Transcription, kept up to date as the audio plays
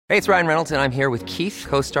Hey, it's Ryan Reynolds, and I'm here with Keith,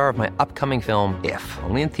 co-star of my upcoming film, If,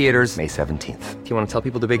 only in theaters May 17th. Do you want to tell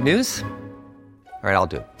people the big news? All right, I'll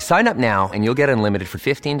do it. Sign up now and you'll get unlimited for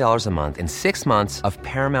 $15 a month and 6 months of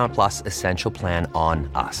Paramount Plus Essential Plan on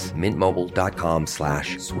us.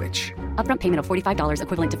 MintMobile.com/switch. Upfront payment of $45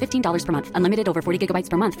 equivalent to $15 per month. Unlimited over 40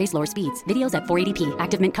 gigabytes per month. Face lower speeds. Videos at 480p.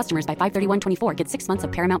 Active Mint customers by 531.24 get 6 months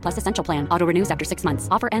of Paramount Plus Essential Plan. Auto renews after 6 months.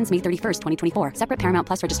 Offer ends May 31st, 2024. Separate Paramount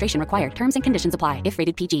Plus registration required. Terms and conditions apply if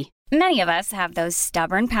rated PG. Many of us have those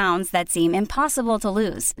stubborn pounds that seem impossible to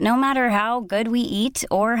lose, no matter how good we eat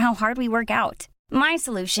or how hard we work out. My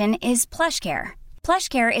solution is PlushCare.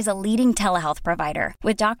 PlushCare is a leading telehealth provider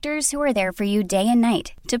with doctors who are there for you day and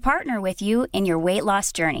night to partner with you in your weight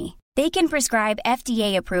loss journey. They can prescribe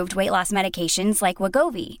FDA-approved weight loss medications like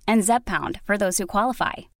Wegovy and Zepbound for those who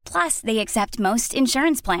qualify. Plus, they accept most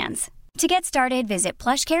insurance plans. To get started, visit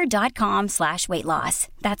plushcare.com/weightloss.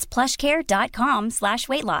 That's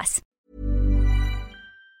plushcare.com/weightloss.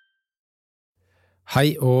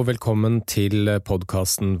 Hei og velkommen til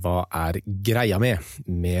podcasten Hva greia med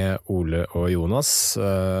Ole og Jonas.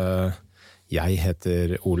 Jeg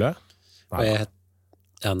heter Ole. Og jeg heter...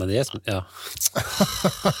 Ja, men det er som... Ja.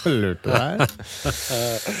 Lurte deg.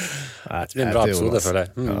 Det blir en bra episode for deg.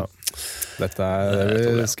 Ja. Dette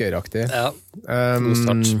skøyeraktig. Ja, god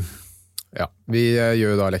start. Ja, vi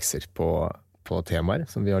gjør da lekser på temaer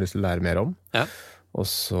som vi har lyst til å lære mer om. Ja. Og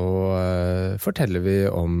så forteller vi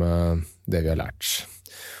om det vi har lært.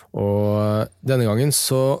 Og denne gangen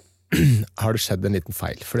så har det skjedd en liten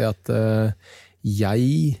feil, fordi at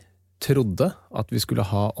jeg trodde at vi skulle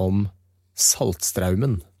ha om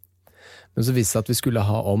Saltstraumen, men så viste det at vi skulle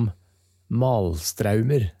ha om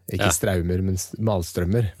malstraumer, ikke straumer, men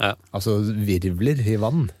malstrømmer, altså virvler i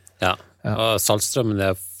vann. Ja. Og Saltstraumen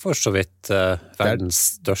er for så vidt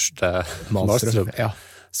verdens største malstrøm. Ja.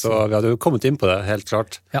 Så vi hadde jo kommet inn på det, helt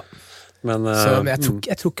klart. Ja. Men jeg tror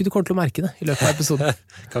ikke du kommer til å merke det i løpet av episoden.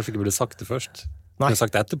 Kanskje ikke burde sagt det først. Nei. Kunne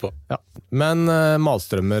sagt det etterpå. Ja. Men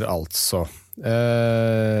malstrømmer altså.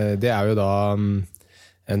 Det er jo da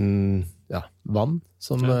vann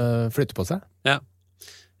som flytter på seg. Ja.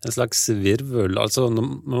 En slags virvel. Altså,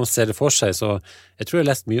 når man ser det for seg, så jeg tror jeg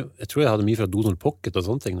hadde mye fra Donald Pocket og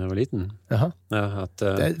sånne ting da jeg var liten. Jaha. Ja,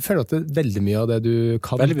 jeg føler at det er veldig mye av det du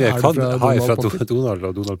kan. Veldig mye jeg kan ha fra Donald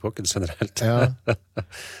og Donald Pocket generelt. Ja.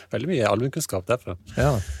 Veldig mye allmennkunnskap derfra.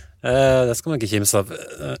 Ja. Det skal man ikke kimse av.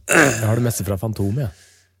 Jeg har det meste fra Fantom, ja.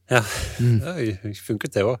 Ja, det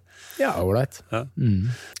funket det også. Ja, alright. Ja.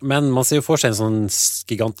 Men man ser jo for seg en sånn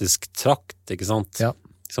gigantisk trakt, ikke sant? Ja.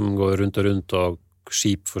 Som går rundt og rundt, og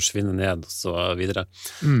skip forsvinner ned, og så videre.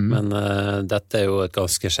 Men dette er jo et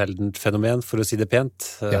ganske sjeldent fenomen, for å si det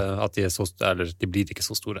pent, at de blir ikke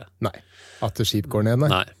så store. Nei, at skip går ned,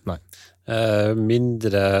 nei.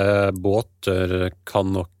 Mindre båter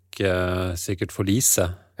kan nok sikkert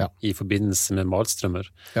forlise i forbindelse med malstrømmer.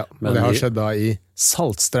 Ja, men det har skjedd da i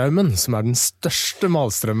Saltstraumen, som er den største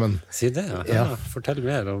malstrømmen. Si det, ja. Fortell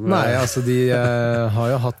mer om... Nei, altså de har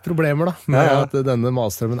jo hatt problemer da, med at denne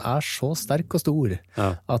malstrømmen er så sterk og stor,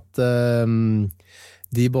 at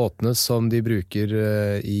de båtene som de bruker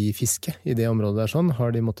i fiske, i det området der sånn, har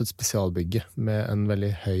de måttet spesialbygge med en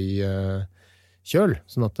veldig høy kjøl,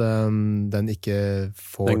 sånn at den ikke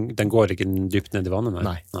får... Den går ikke dypt ned i vannet,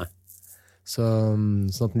 nei? Nei. Sånn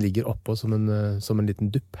at den ligger oppå som en liten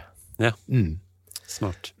dupp. Ja,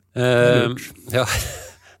 smart. Ja,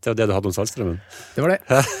 det var det du hadde om Saltstraumen. Det var det.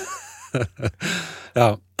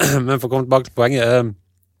 Ja, men for å komme tilbake til poenget,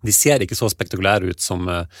 de ser ikke så spektakulære ut som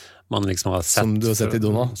man liksom har sett. Som du har sett i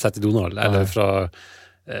Donald? Sett i Donald, eller fra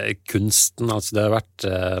kunsten, altså det har vært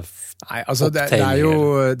Nei, altså det har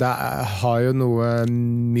jo noe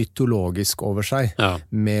mytologisk over seg,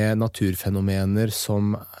 med naturfenomener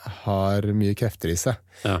som har mye krefter i seg.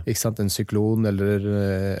 Ikke sant? En syklon, eller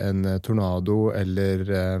en tornado, eller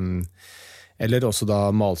også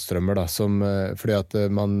da malstrømmer da, fordi at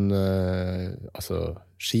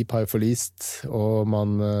skip har jo forlist, og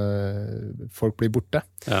folk blir borte.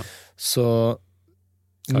 Så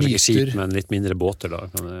kanskje ikke skip, men litt mindre båter da.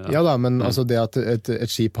 Ja da, men altså det at et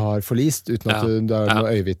skip har forlist, uten at det er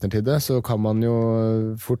noen øyevitner til det, så kan man jo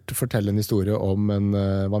fort fortelle en historie om en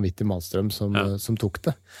vanvittig malstrøm som tok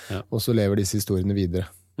det. Og så lever disse historiene videre.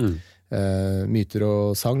 Myter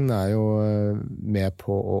og sagn er jo med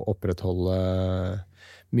på å opprettholde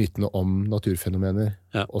mytene om naturfenomener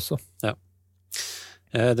også. Ja.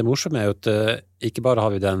 Det morsomme er jo at ikke bare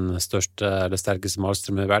har vi den største eller sterkeste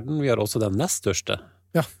malstrømmen i verden, vi har også den nest største.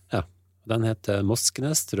 Ja. Den heter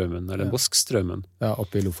Moskenesstrømmen, eller Moskstrømmen. Ja,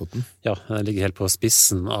 oppe i Lofoten. Ja, den ligger helt på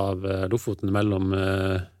spissen av Lofoten, mellom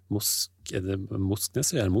er det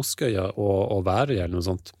Mosknesøya eller Moskøya og Værøya eller noe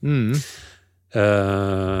sånt.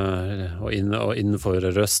 Og innenfor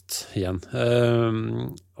Røst igjen.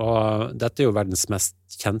 Og dette er jo verdens mest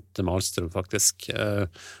kjente malstrøm, faktisk.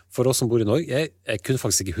 For oss som bor i Norge, jeg kunne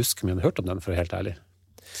faktisk ikke huske om jeg hadde hørt om den, for å være helt ærlig.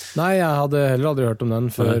 Nei, jeg hadde heller aldri hørt om den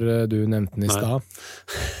før du nevnte den i sted.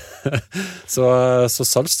 Så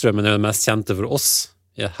Saltstraumen er jo den mest kjente for oss.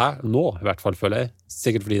 Her, nå i hvert fall, føler jeg.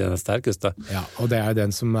 Sikkert fordi den er sterkeste. Ja, og det er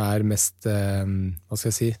den som er mest, hva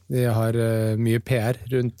skal jeg si, de har mye PR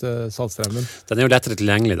rundt Saltstraumen. Den er jo lettere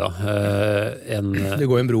tilgjengelig da. Det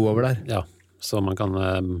går en bro over der. Ja, så man kan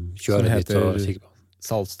kjøre dit og kikke på.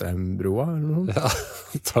 Saltstraumbroa eller noe? Ja,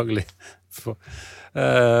 antagelig.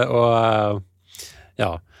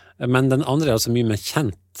 Ja, men den andre er altså mye mer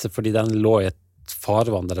kjent, fordi den lå i et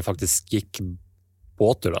farvann der det faktisk gikk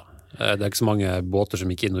båter da. Det er ikke så mange båter som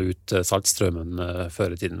gikk inn og ut Saltstraumen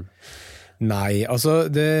før i tiden. Nei, altså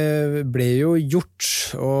det ble jo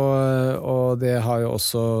gjort, og det har jo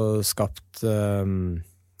også skapt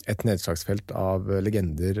et nedslagsfelt av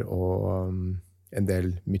legender og en del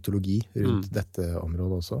mytologi rundt dette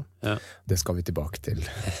området også. Ja. Det skal vi tilbake til.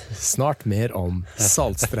 Snart mer om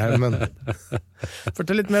Saltstraumen.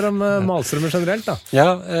 Fortell litt mer om malstrømmer generelt da.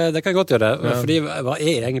 Ja, det kan jeg godt gjøre. Fordi hva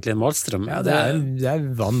er egentlig en malstrøm? Ja, det er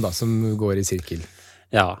vann da, som går i sirkel.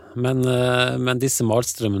 Ja, men disse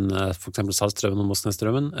malstrømmene, for eksempel Saltstraumen og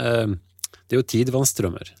Mosknesstraumen, det er jo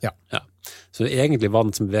tidevannstrømmer. Ja. Så det er egentlig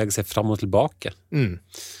vann som beveger seg fram og tilbake.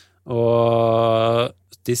 Og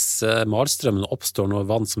disse malstrømmene oppstår når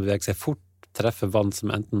vann som beveger seg fort treffer vann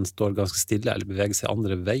som enten står ganske stille eller beveger seg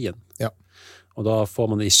andre veien. Ja. Og da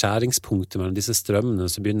får man i skjæringspunktet mellom disse strømmene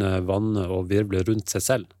så begynner vannet å virvle rundt seg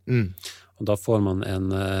selv. Og da får man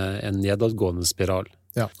en nedadgående spiral.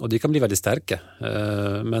 Ja. Og de kan bli veldig sterke,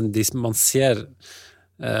 men man ser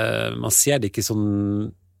det ikke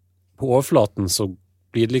sånn på overflaten så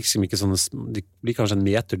blir det liksom ikke sånn, de blir kanskje en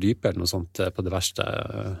meter dype eller noe sånt på det verste,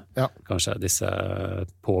 kanskje disse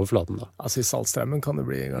på overflaten da. Altså i Saltstraumen kan det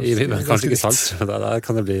bli kanskje ikke Saltstraumen, der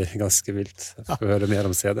kan det bli ganske vilt. Jeg skal høre mer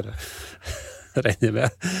om senere, regner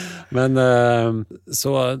med. Men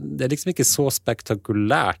så det er liksom ikke så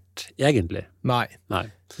spektakulært egentlig. Nei.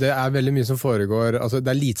 Det er veldig mye som foregår, altså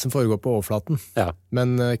det er lite som foregår på overflaten,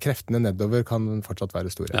 men kreftene nedover kan fortsatt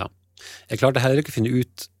være store. Ja. Jeg klarte heller ikke å finne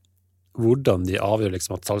ut hvordan de avgjør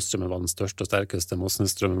liksom at Saltstraumen var den største og sterkeste,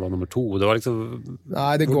 Mosknesstraumen var nummer 2. Det var liksom...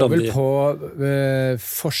 Nei, det går vel på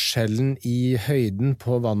forskjellen i høyden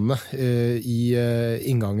på vannet i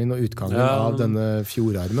inngangen og utgangen av denne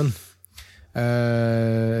fjordarmen.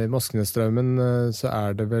 Mosknesstraumen så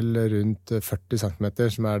er det vel rundt 40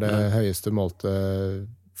 centimeter som er det høyeste målte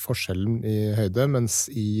forskjellen i høyde,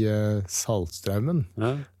 mens i Saltstraumen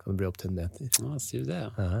kan det bli opp til 1 meter. Ja, sier du det,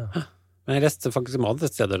 ja. Men jeg leste faktisk om andre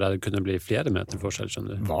steder der det kunne bli flere meter forskjell,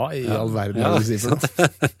 skjønner du. Hva i all verden er det du sier for noe?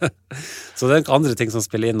 Så det er andre ting som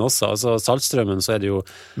spiller inn også. Altså Saltstraumen så er det jo...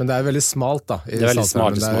 Men det er veldig smalt da. Det er veldig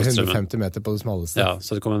smalt i Saltstraumen. Det er 150 meter på det smaleste. Ja,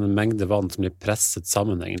 så det kommer en mengde vann som blir presset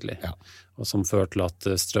sammen egentlig. Ja. Og som fører til at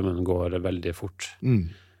strømmen går veldig fort.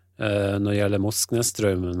 Når det gjelder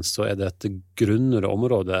Mosknesstraumen så er det et grunnere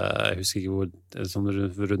område, jeg husker ikke hvor, sånn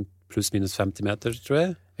rundt pluss minus 50 meter, tror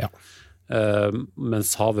jeg. Ja.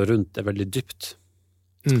 Mens havet rundt er veldig dypt.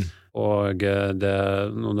 Og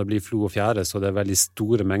når det blir flo og fjære, så det er veldig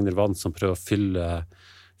store mengder vann som prøver å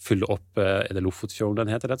fylle opp, er det Lofotfjorden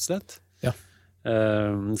den heter rett og slett? Ja.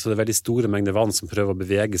 Så det er veldig store mengder vann som prøver å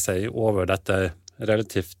bevege seg over dette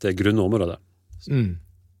relativt grunne området.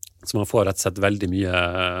 Så man får rett og slett veldig mye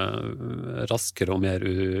raskere og mer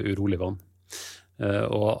urolig vann.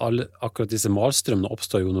 Og akkurat disse malstrømmene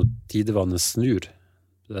oppstår jo når tidevannet snur.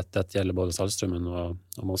 Dette gjelder både Saltstraumen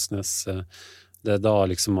og Mosknes. Det er da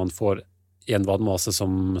liksom man får en vannmasse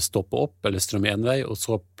som stopper opp eller strømmer en vei, og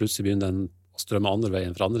så plutselig begynner den å strømme andre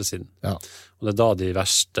veien fra andre siden. Ja. Og det er da de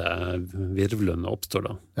verste virvlene oppstår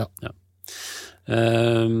da. Ja.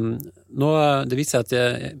 Nå, det viser seg at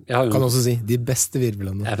jeg har jo... Kan også si, de beste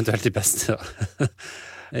virvlene. Eventuelt de beste, ja.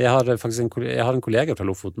 Jeg har en kollega fra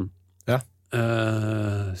Lofoten. Ja.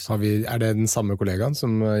 Er det den samme kollegaen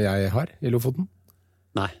som jeg har i Lofoten?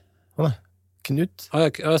 Nei. Nei. Knut?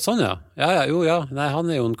 Sånn, ja. Nei, han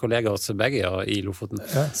er jo en kollega hos begge i Lofoten.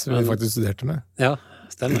 Ja, som vi faktisk studerte med. Ja,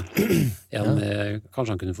 stemmer.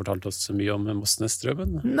 Kanskje han kunne fortalt oss mye om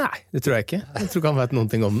Mosknesstraumen? Nei, det tror jeg ikke. Jeg tror ikke han vet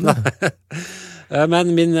noen ting om det.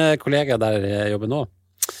 Men min kollega der jeg jobber nå,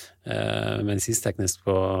 medisinsk-teknisk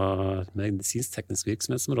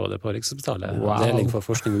virksomhetsområde på Rikshospitalet. Avdeling for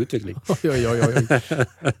forskning og utvikling. Oi.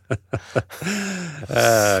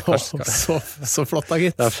 Så flott da,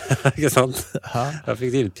 gitt. Ikke sant? Jeg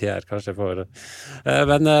fikk til PR, kanskje, for...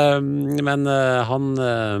 Men han...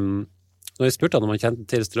 Når jeg spurte han om han kjente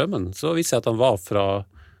til strømmen, så viser jeg at han var fra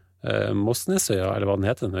Mosnesøya, eller hva den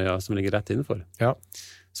heter, den øya som ligger rett innenfor. Ja.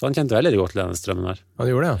 Så han kjente veldig godt til denne strømmen her. Han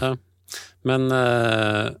gjorde det, ja.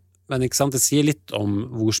 Men ikke sant, det sier litt om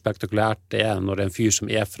hvor spektakulært det når det en fyr som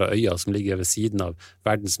fra øya, som ligger ved siden av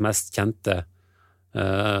verdens mest kjente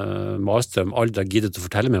malstrøm, aldri har giddet å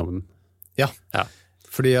fortelle meg om den. Ja.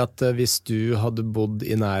 Fordi at hvis du hadde bodd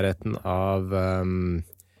i nærheten av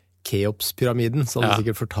Keops-pyramiden, så hadde du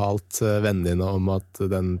sikkert fortalt vennene dine om at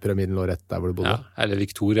den pyramiden lå rett der hvor du bodde. Ja, eller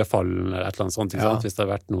Victoriafallen, eller et eller annet sånt, ikke sant? Hvis det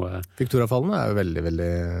har vært noe... Victoriafallen jo veldig,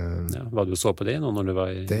 veldig... Ja, var du så på det nå når du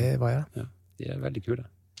var i... Det var jeg. Ja, de veldig kule.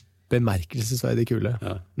 Bemerkelsesverdig kule.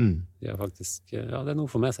 Ja, de faktisk... Ja, det noe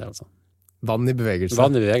for meg, altså. Vann i bevegelse.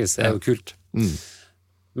 Vann i bevegelse jo kult.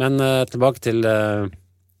 Men tilbake til...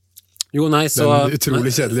 Jo, nei, så... Den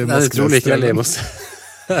utrolig kjedelige Moskva. Den utrolig kjedelige Moskva.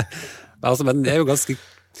 Altså, men det jo ganske...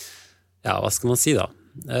 Ja, hva skal man si da?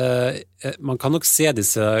 Man kan nok se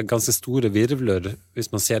disse ganske store virvler,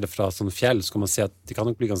 hvis man ser det fra sånne fjell, så kan man se at de kan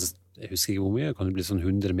nok bli ganske, jeg husker ikke hvor mye, kan det bli sånn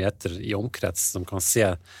 100 meter i omkrets, som kan se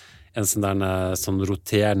en sånn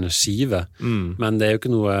roterende skive, men det jo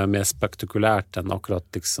ikke noe mer spektakulært enn akkurat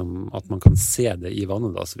liksom, at man kan se det i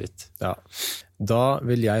vannet da, så vidt. Ja, da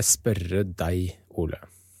vil jeg spørre deg, Ole.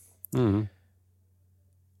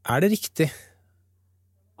 Det riktig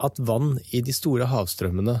at vann i de store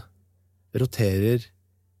havstrømmene roterer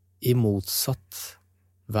i motsatt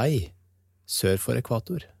vei sør for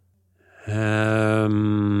ekvator?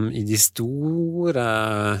 I de store...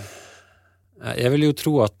 Jeg vil jo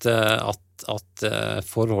tro at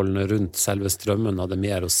forholdene rundt selve strømmen hadde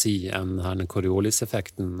mer å si enn denne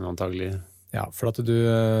Coriolis-effekten, antagelig. Ja, for at du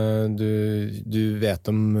vet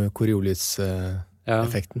om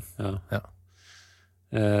Coriolis-effekten. Ja.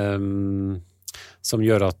 Som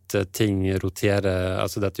gjør at ting roterer,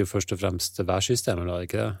 altså dette jo først og fremst værsystemer, da,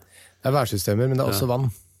 ikke det? Det værsystemer, men det også vann.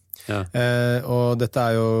 Ja. Og dette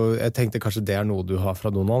jo, jeg tenkte kanskje det noe du har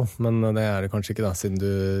fra Donald, men det det kanskje ikke da, siden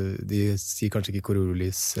de sier kanskje ikke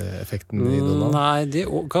Coriolis-effekten i Donald. Nei, det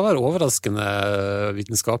kan være overraskende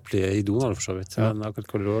vitenskapelig i Donald for så vidt, men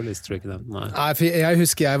akkurat Coriolis tror jeg ikke det. Nei, for jeg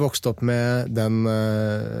husker jeg vokste opp med den,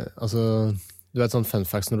 altså, du vet sånn fun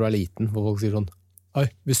facts når du liten, hvor folk sier sånn, «Hei,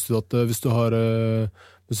 visste du at hvis du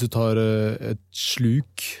tar et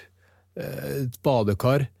sluk, et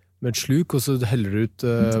badekar med et sluk, og så heller du ut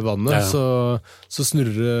vannet, så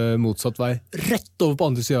snurrer det motsatt vei, rett over på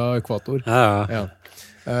andre siden av ekvator. Ja.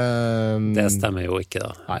 Det stemmer jo ikke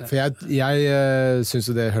da. Nei, for jeg synes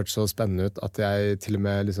jo det hørtes så spennende ut, at jeg til og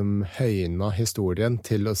med liksom høyna historien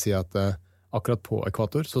til å si at akkurat på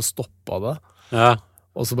ekvator så stoppet det. Ja.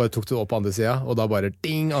 Og så bare tok du opp på andre siden, og da bare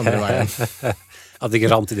ding, andre veien. At det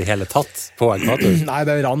ikke rant i det hele tatt på ekvator? Nei,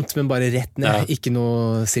 det rant, men bare rett ned, ikke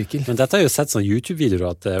noe sirkel. Men dette har jo sett sånne YouTube-videoer,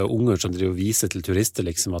 at det unger som driver og viser til turister,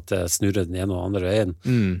 liksom, at det snurrer den ene og andre veien.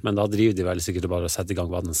 Men da driver de veldig sikkert bare å sette i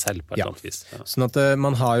gang vannet selv på et eller annet vis. Ja. Sånn at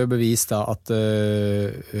man har jo bevist da at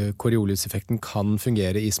Coriolis-effekten kan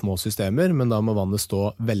fungere i små systemer, men da må vannet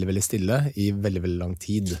stå veldig, veldig stille i veldig, veldig lang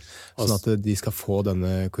tid. Sånn at de skal få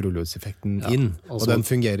denne Coriolis-effekten inn. Og den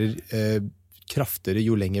fungerer kraftigere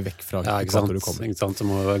jo lenger vekk fra ekvator du kommer. Ikke sant, det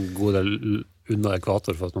må være en god del unna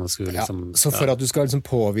ekvator for at man skulle liksom... Så for at du skal liksom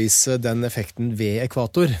påvise den effekten ved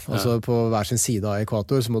ekvator, altså på hver sin side av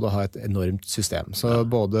ekvator, så må du ha et enormt system. Så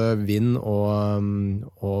både vind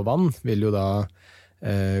og vann vil jo da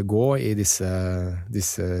gå i disse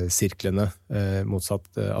sirklene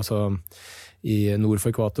motsatt. Altså i nord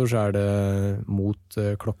for ekvator så det mot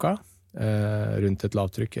klokka, rundt et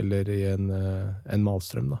lavtrykk eller i en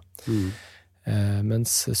malstrøm da.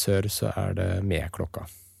 Mens sør så det med klokka.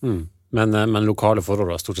 Men lokale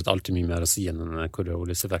forhold har stort sett alltid mye mer å si enn den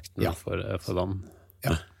Coriolis-effekten for vann.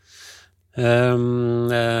 Ja.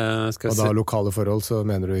 Og da lokale forhold så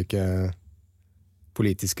mener du ikke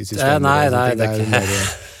politiske systemer? Nei, det ikke.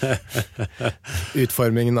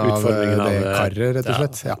 Utformingen av det karret, rett og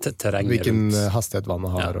slett. Ja. Hvilken hastighet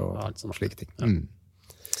vannet har og slike ting. Ja.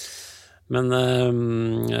 Men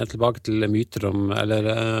tilbake til myter om,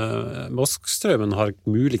 Moskstrømmen har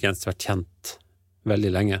muligens vært kjent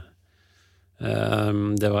veldig lenge.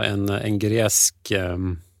 Det var en gresk,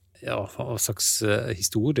 hva slags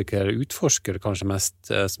historiker, utforsker kanskje mest,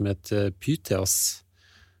 som het Pytheas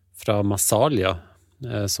fra Massalia,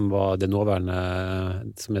 som det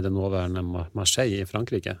nåværende Marseille i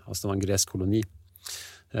Frankrike, altså det var en gresk koloni.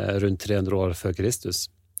 rundt 300 år før Kristus.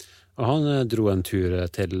 Og han dro en tur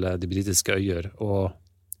til de britiske øyer, og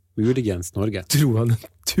muligens Norge. Dro han en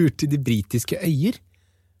tur til de britiske øyer?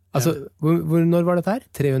 Altså, når var dette her?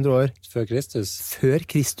 300 år? Før Kristus. Før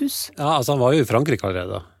Kristus? Ja, altså han var jo i Frankrike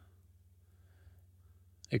allerede da.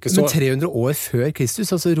 Men 300 år før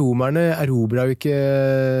Kristus? Altså romerne erobret jo ikke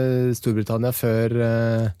Storbritannia før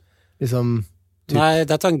liksom... Nei,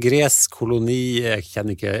 dette er en gresk koloni, jeg kan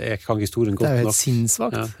ikke historien godt nok. Det er jo helt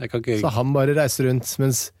sinnssvakt. Ja, Så han bare reiser rundt,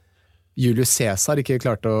 mens Julius Caesar ikke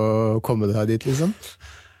klarte å komme deg dit, liksom?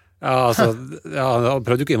 Ja, altså, han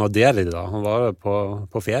prøvde ikke å invadere det da. Han var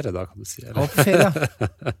på ferie da, kan du si. På ferie?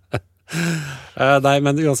 Nei,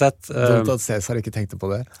 men uansett Dumt at Caesar ikke tenkte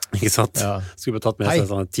på det. Ikke sant? Ja. Skulle bare tatt med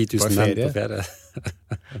seg sånn 10 000 menn på ferie.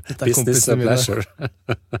 Business and pleasure.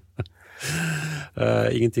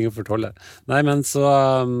 Ingenting å fortolle. Nei, men så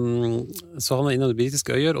han var innom de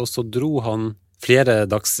britiske øyer, og så dro han flere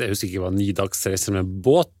dags, jeg husker ikke, det var 9 dagsreiser med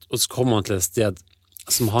båt, og så kom han til et sted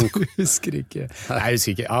som han... husker ikke. Nei, jeg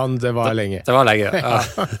husker ikke. Ja, det var lenge. Det var lenge, ja.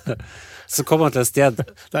 Så kom han til et sted...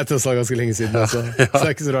 Det er tross alt ganske lenge siden, altså. Så det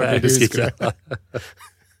er ikke så rart at du husker det.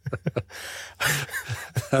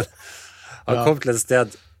 Han kom til et sted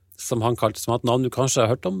som han kalte, som at navn du kanskje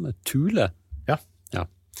har hørt om, Thule. Ja.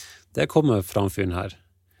 Det kommer fra en fyren her.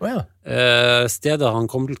 Stedet han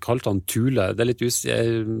kom til kalte han Thule. Det er litt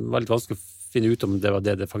var litt vanskelig å finne ut om det var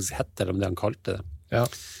det faktisk hette, eller om det han kalte det. Ja.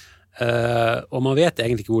 Og man vet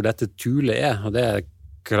egentlig ikke hvor dette Thule er, og det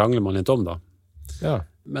krangler man litt om da. Ja.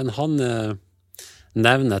 Men han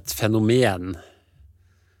nevner et fenomen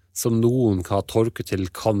som noen kan ha tolket til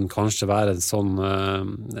kan kanskje være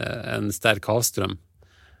en sterk havstrøm,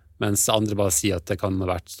 mens andre bare sier at det kan ha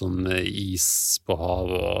vært sånn is på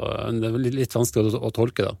hav, og det er litt vanskelig å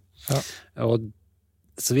tolke da. Ja. Og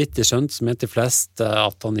så vidt jeg skjønte, så mente de fleste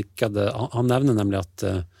at han ikke hadde, han nevner nemlig at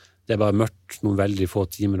det var mørkt noen veldig få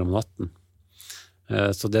timer om natten.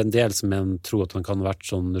 Så det er en del som tror at han kan ha vært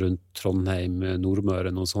sånn rundt Trondheim,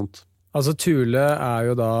 Nordmøre, noe sånt. Altså Thule er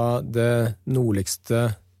jo da det nordligste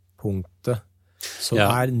punktet som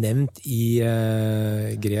er nevnt i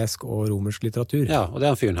gresk og romersk litteratur. Ja, og det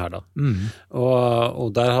er en fyren her da. Og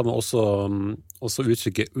der har man også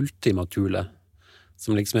uttrykket Ultima Thule,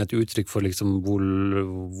 som liksom er et uttrykk for liksom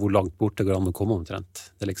hvor langt bort det går an å komme omtrent.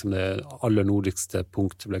 Det er liksom det aller nordligste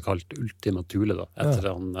punktet ble kalt Ultima Thule da,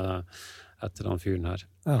 etter han fyren her.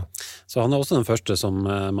 Ja. Så han er også den første som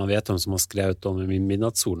man vet om som har skrevet om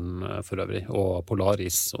midnattssolen for øvrig, og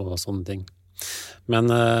Polaris og sånne ting. Men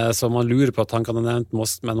så man lurer på at han kan ha nevnt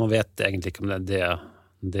Mosk, men man vet egentlig ikke om det er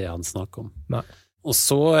det han snakker om. Nei. Og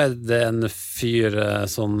så er det en fyr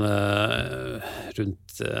sånn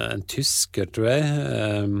rundt en tysker, tror jeg,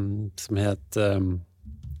 som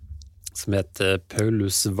het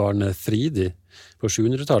Paulus Warnefridi på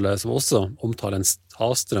 700-tallet, som også omtaler en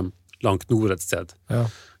havstrøm langt nord et sted,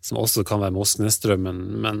 som også kan være Mosknestrømmen,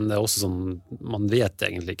 men det er også sånn, man vet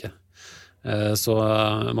egentlig ikke. Så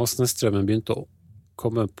Mosknestrømmen begynte å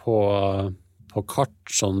komme på kart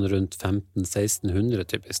sånn rundt 1500-1600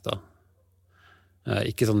 typisk da.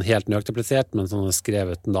 Ikke sånn helt nøyaktig plassert, men sånn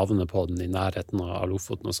skrevet navnet på den i nærheten av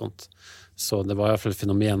Lofoten og sånt. Så det var i hvert fall et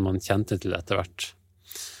fenomen man kjente til etter hvert.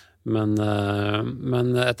 Men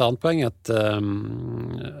et annet poeng er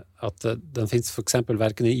at den finnes for eksempel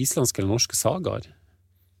hverken i islandske eller norske sagaer.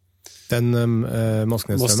 Den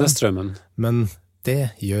Mosknestrømmen. Men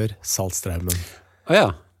det gjør Saltstraumen.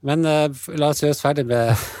 Ja, men la oss gjøre oss ferdig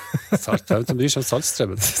med Saltstraumen, som bryr seg om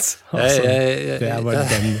Saltstraumen. Det er bare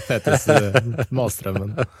den feteste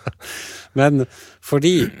malstrømmen. Men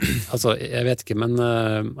fordi, altså jeg vet ikke, men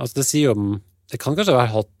altså det sier jo om, det kan kanskje ha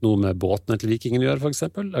hatt noe med båtene til vikingene å gjøre, for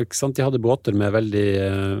eksempel. Ikke sant? De hadde båter med veldig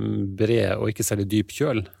bred og ikke særlig dyp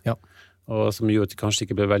kjøl. Ja. Og som gjorde at de kanskje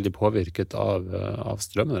ikke ble veldig påvirket av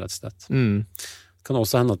strømmen, rett og slett. Det kan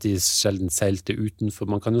også hende at de sjelden seilte utenfor.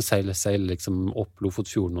 Man kan jo seile liksom opp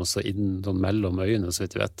Lofotfjorden og så inn sånn mellom øyene, så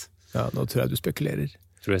vidt du vet. Ja, nå tror jeg du spekulerer.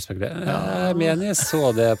 Tror jeg spekulerer? Ja, jeg mener jeg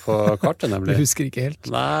så det på kartet, nemlig. Du husker ikke helt?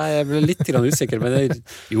 Nei, jeg ble litt usikker, men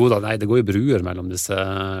det går jo bruer mellom disse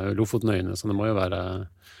Lofotnøyene, så det må jo være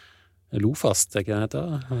Lofast, ikke det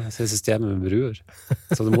heter? Det er systemet med bruer.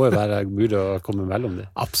 Så det må jo være mulig å komme mellom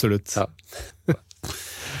dem. Absolutt. Ja.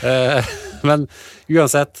 Men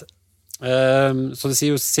uansett, så det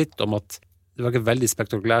sier jo sitt om at det var ikke et veldig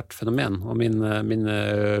spektakulært fenomen, og min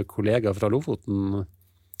kollega fra Lofoten,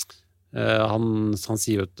 han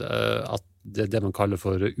sier jo at det er det man kaller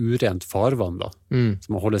for urent farvann da,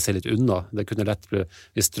 så man holder seg litt unna. Det kunne lett bli,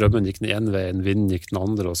 hvis strømmen gikk den ene veien, vinden gikk den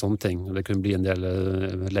andre og sånne ting, og det kunne bli en del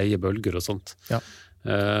leiebølger og sånt. Ja.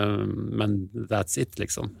 Men that's it,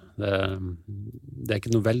 liksom. Det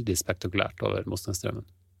ikke noe veldig spektakulært over Mosnesstrømmen.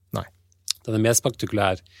 Nei. Den mer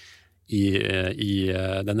spektakulær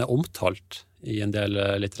den omtalt i en del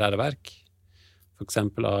litterære verk, for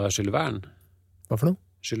eksempel av Jules Verne. Hva for noe?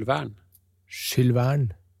 Jules Verne. Jules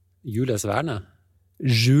Verne. Jules Verne.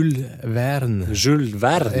 Jules Verne. Jules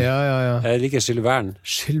Verne. Ja. Jeg liker Jules Verne.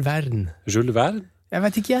 Jules Verne. Jules Verne? Jeg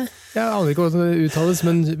vet ikke, jeg aner ikke hva det uttales,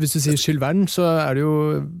 men hvis du sier Jules Verne, så det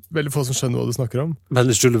jo veldig få som skjønner hva du snakker om. Men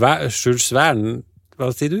Jules Verne, hva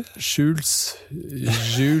sier du? Jules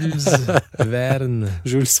Verne.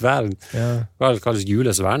 Jules Verne. Ja. Hva kalles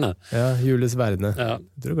Jules Verne? Ja, Jules Verne. Ja.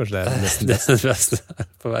 Jeg tror kanskje det nesten det det beste,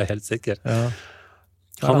 for å være helt sikker. Ja.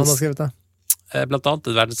 Hva han har skrevet da? Blant annet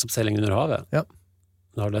en verdensoppseiling under havet. Ja.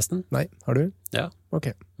 Har du lest den? Nei, har du? Ja.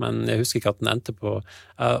 Ok. Men jeg husker ikke at den endte på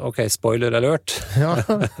ok, spoiler alert. Ja.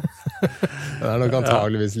 Den nok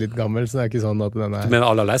antageligvis litt gammel, så det ikke sånn at den Du mener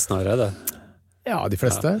alle har lest den allerede? Ja, de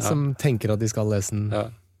fleste som tenker at de skal lese den.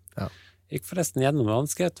 Ja. Gikk forresten gjennom,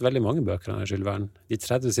 han skrev veldig mange bøker av Jules Verne. De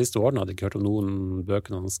 30 siste årene hadde jeg ikke hørt om noen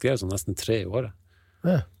bøker han skrev, så nesten 3 i året.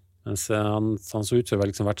 Ja. Mens han så ut til å ha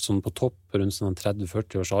liksom vært sånn på topp rundt sånn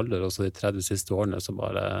 30-40 års alder, og så de 30 siste årene så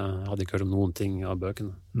bare hadde jeg ikke hørt om noen ting av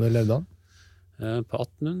bøkene. Når levde han? På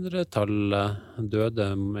 1800-tallet, døde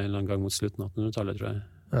en eller annen gang mot slutten av 1800-tallet, tror jeg.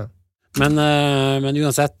 Ja. Men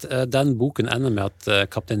uansett, den boken ender med at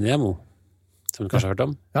Kaptein Nemo, som du kanskje har hørt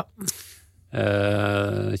om,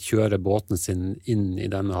 kjører båten sin inn i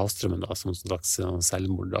denne havstrømmen da, som en slags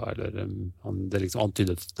selvmord da, eller det liksom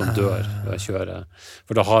antydet at han dør ved å kjøre,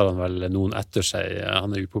 for da har han vel noen etter seg,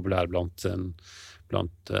 han upopulær blant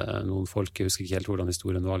noen folk, jeg husker ikke helt hvordan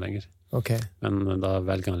historien var lenger, men da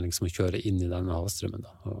velger han liksom å kjøre inn i denne havstrømmen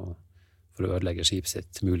da, for å ødelegge skipet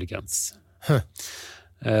sitt, muligens.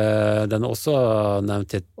 Den også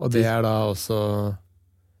nevnt til... Og det da også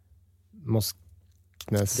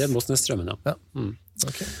Det Mosnesstrømmen, ja.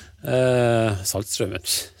 Okay. Saltstrømmen.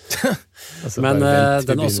 Altså, men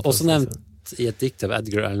den er også nevnt i et dikt av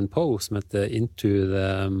Edgar Allan Poe som heter Into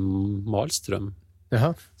the Malstrøm.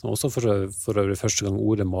 Jaha. Som også for øvrig første gang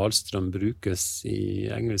ordet malstrøm brukes i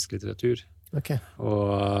engelsk litteratur.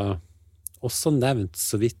 Og også nevnt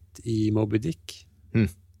så vidt i Moby Dick.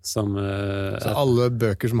 Som, så alle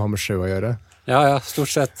bøker som har med sjø å gjøre? Ja,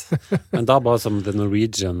 stort sett. Men da bare som The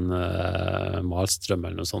Norwegian malstrøm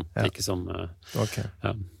eller noe sånt. Ikke som...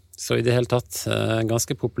 ja. Så i det hele tatt,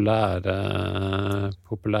 ganske populær...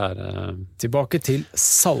 Tilbake til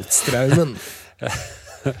Saltstraumen.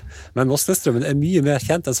 Men Mosnesstrømmen er mye mer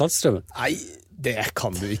kjent enn Saltstrømmen. Nei, det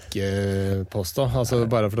kan du ikke påstå. Altså,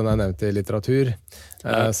 bare for den er nevnt i litteratur.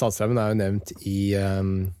 Saltstraumen er jo nevnt i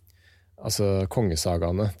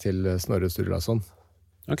kongesagaene til Snorre Sturlason.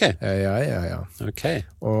 Ok. Ja. Okay.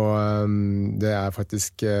 Og det er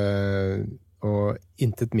faktisk og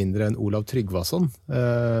intet mindre enn Olav Tryggvason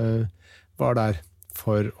var der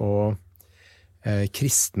for å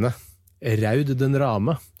kristne Raud den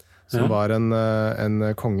Rame, som var en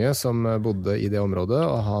konge som bodde i det området,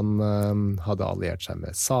 og han hadde alliert seg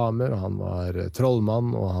med samer, og han var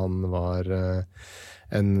trollmann, og han var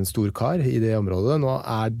en stor kar i det området. Nå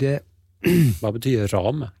er det... Hva betyr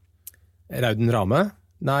rame? Raud den Rame?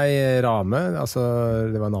 Nei, Rame, altså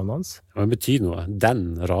det var navnet hans. Hva betyr noe?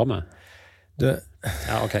 Den Rame?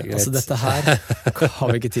 Ja, ok, greit. Altså dette her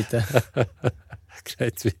har vi ikke tid til.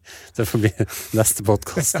 Greit, det får bli neste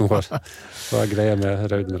podcasten vår. Hva er greia med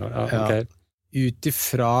Rauden Rame? Ja, ok.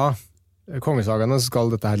 Utifra kongesagene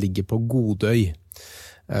skal dette her ligge på Godøy,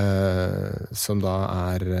 som da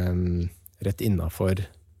er rett innenfor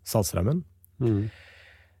Saltstraumen.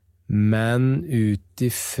 Men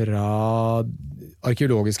utifra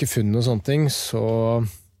arkeologiske funn og sånne ting,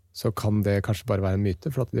 så kan det kanskje bare være en myte,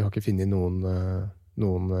 for at de har ikke funnet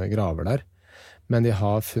noen graver der. Men de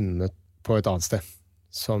har funnet på et annet sted,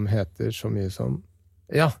 som heter så mye som,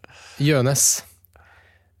 Gjønes.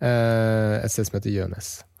 Et sted som heter Gjønes.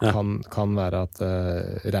 Kan være at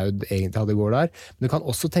Raud egentlig hadde gård der, men det kan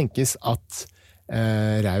også tenkes at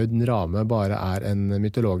Raud den Rame bare er en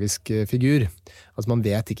mytologisk figur. Altså man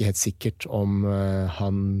vet ikke helt sikkert om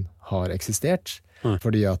han har eksistert,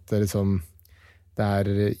 fordi at liksom, det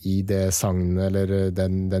er i det sagnet, eller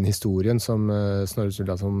den historien som Snorre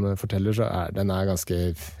Sturlason forteller, så den er ganske,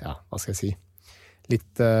 hva skal jeg si,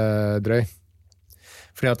 litt drøy.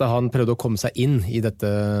 Fordi at han prøvde å komme seg inn i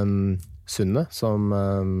dette sundet, som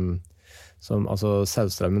altså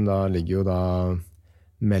Saltstraumen da ligger jo da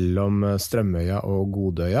mellom Strømøya og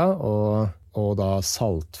Godøya, og da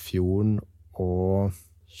Saltfjorden og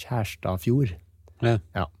Kjærstadfjord.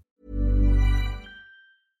 Ja.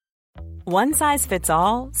 One size fits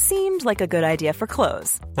all seemed like a good idea for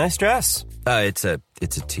clothes. Nice dress. It's a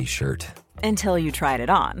t-shirt. Until you tried it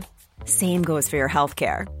on. Same goes for your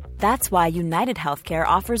healthcare. That's why United Healthcare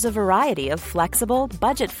offers a variety of flexible,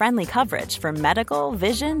 budget-friendly coverage for medical,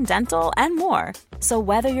 vision, dental, and more. So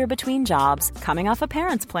whether you're between jobs, coming off a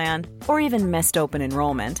parent's plan, or even missed open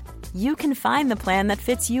enrollment, you can find the plan that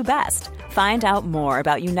fits you best. Find out more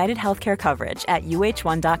about United Healthcare coverage at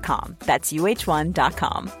uh1.com. That's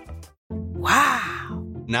uh1.com. Wow.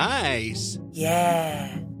 Nice.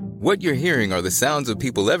 Yeah. What you're hearing are the sounds of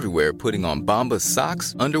people everywhere putting on Bombas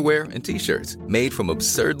socks, underwear, and T-shirts made from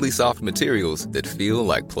absurdly soft materials that feel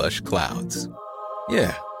like plush clouds.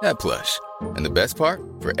 Yeah, that plush. And the best part?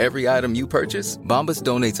 For every item you purchase, Bombas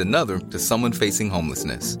donates another to someone facing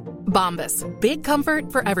homelessness. Bombas. Big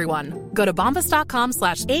comfort for everyone. Go to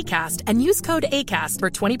bombas.com/ACAST and use code ACAST for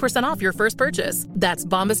 20% off your first purchase. That's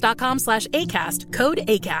bombas.com/ACAST. Code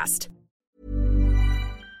ACAST.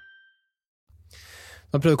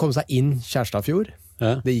 Han prøvde å komme seg inn Kjærstadfjord.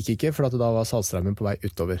 Ja. Det gikk ikke, for da var Saltstraumen på vei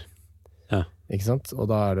utover. Ja. Ikke sant? Og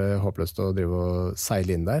da det håpløst å drive og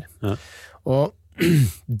seile inn der. Ja. Og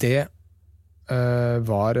det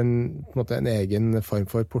var på en måte en egen form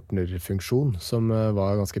for portnerfunksjon som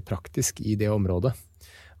var ganske praktisk i det området.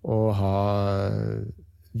 Å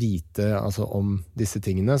vite altså, om disse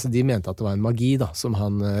tingene. Så de mente at det var en magi da, som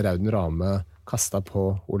han Rauden Rame kastet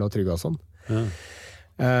på Olav Tryggvason. Ja.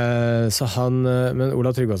 Men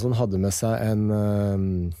Olav Tryggvason hadde med seg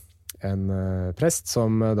en prest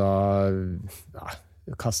som da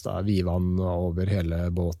kastet vidvann over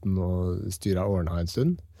hele båten og styret årene en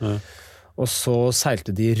stund. Ja. Og så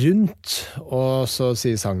seilte de rundt, og så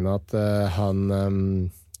sier sagnet at han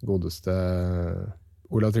godeste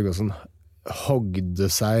Olav Tryggvason hogde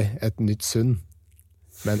seg et nytt sund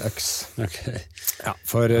med en øks. Okay. Ja,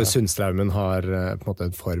 for Sundstraumen har på en måte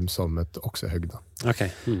en form som et oksehøgg da. Okay.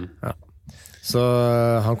 Ja. Så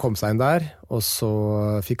han kom seg inn der, og så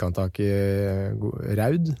fikk han tak i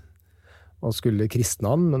Raud, og skulle kristne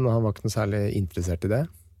han, men han var ikke noe særlig interessert i det.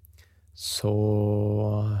 Så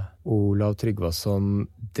Olav Tryggvason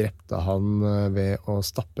drepte han ved å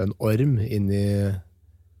stappe en orm inn i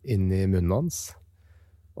munnen hans,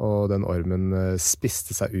 og den ormen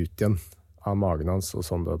spiste seg ut igjen av magen hans, og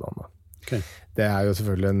sånn døde han. Okay. Det jo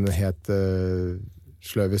selvfølgelig en helt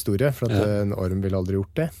sløv historie, for at en orm ville aldri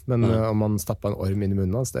gjort det, men om man stappet en orm inn i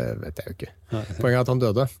munnen hans, det vet jeg jo ikke. Poenget at han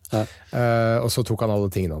døde, og så tok han alle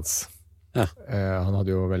tingene hans. Ja. Han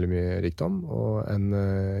hadde jo veldig mye rikdom, og en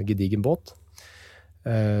gedigen båt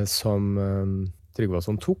som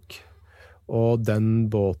Tryggvason tok, og den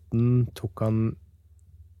båten tok han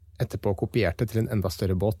etterpå kopierte til en enda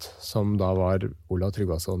større båt, som da var Olav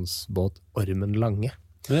Tryggvasons båt Ormen Lange,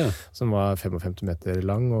 som var 55 meter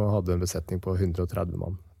lang og hadde en besetning på 130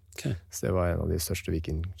 mann. Okay. Så det var en av de største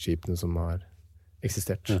vikingskipene som har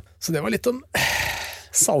eksistert. Ja. Så det var litt om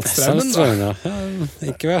Saltstraumen. Saltstraumen, ja.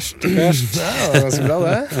 Ikke verst, ikke verst. Ja, det var så bra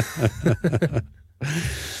det.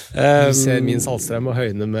 Du ser min Saltstraum og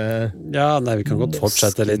høyne med... Ja, nei, vi kan godt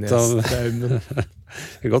fortsette litt om...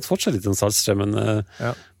 Vi kan godt fortsette litt om Saltstraumen.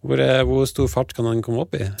 Ja. Hvor stor fart kan den komme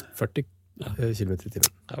opp i? 40 km i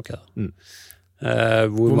timen. Ja, ok da.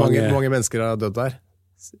 Hvor mange mennesker har dødd der?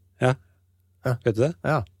 Ja. Vet du det?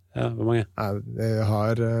 Ja. Hvor mange? Jeg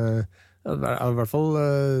har i hvert fall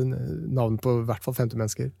navn på i hvert fall 50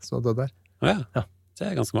 mennesker som har dødd der. Ja.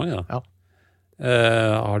 Det ganske mange da. Ja.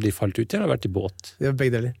 Har de falt ut eller har vært i båt? Det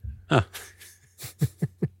begge deler. Ja.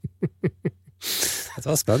 Det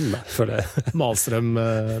var spennende for det.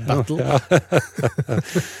 Malstrøm-battle. Ja.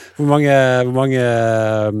 Hvor mange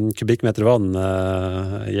kubikkmeter vann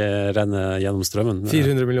renner gjennom strømmen?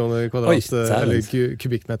 400 millioner eller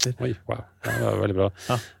kubikkmeter. Oi, wow. Det var veldig bra.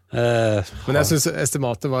 Ja. Men jeg synes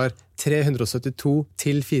estimatet var 372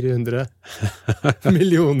 til 400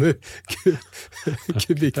 millioner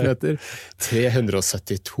kubikkmeter.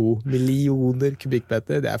 372 millioner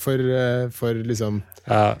kubikkmeter. Det for liksom...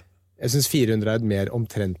 Ja. Jeg synes 400 et mer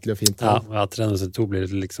omtrentlig og fint. Ja, 372 blir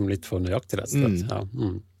liksom litt for nøyaktig, rett og slett.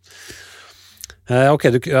 Ok,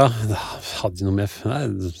 hadde du noe med?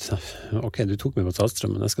 Ok, du tok med på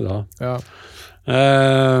Saltstraumen, det skal du ha. Ja.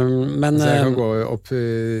 Men... Så jeg kan gå opp i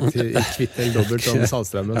kvitt eller dobbelt om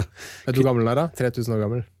Saltstraumen. Vet du hvor gammel den da? 3000 år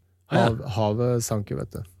gammel. Havet sank jo, vet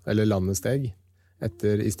du. Eller landet steg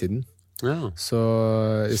etter istiden. Ja. Så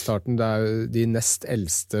i starten, de nest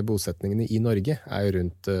eldste bosetningene i Norge jo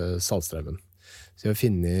rundt Saltstraumen. Så jeg har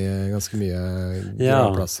funnet ganske mye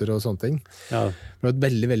gravplasser og sånne ting. Ja. Det var et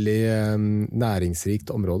veldig, veldig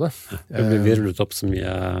næringsrikt område. Det blir virvlet opp så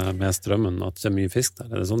mye med strømmen at det mye fisk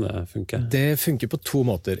der. Det sånn det funker? Det funker på to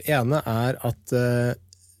måter. Ene at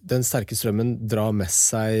den sterke strømmen drar med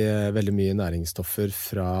seg veldig mye næringsstoffer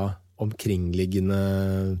fra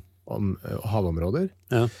omkringliggende havområder.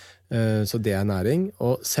 Ja. Så det næring.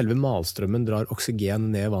 Og selve malstrømmen drar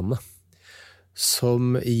oksygen ned i vannet,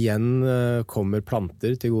 som igjen kommer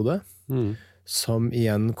planter til gode, som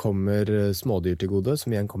igjen kommer smådyr til gode,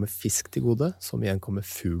 som igjen kommer fisk til gode, som igjen kommer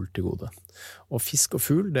fugl til gode. Og fisk og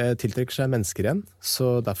fugl, det tiltrekker seg mennesker igjen,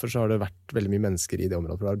 så derfor så har det vært veldig mye mennesker i det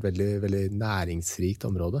området, for det har vært et veldig, veldig næringsrikt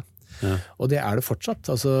område. Ja. Og det det fortsatt.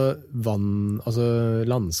 Altså,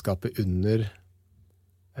 landskapet under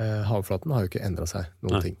havflaten har jo ikke endret seg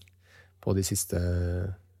noen ting på de siste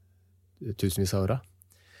tusenvis av årene.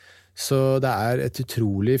 Så det et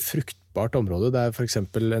utrolig fruktbart område. Det for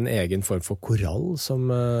eksempel en egen form for korall som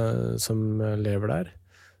lever der,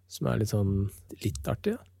 som litt sånn litt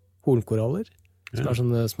artig. Ja. Hornkoraller, som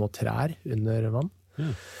sånne små trær under vann.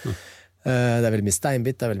 Ja. Det veldig mye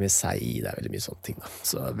steinbitt, det veldig mye sei, det veldig mye sånne ting. Da.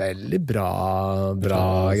 Så veldig bra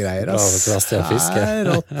greier. Bra sted å fiske.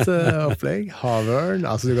 Rått opplegg. Havørn,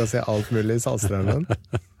 altså du kan se alt mulig i Saltstraumen.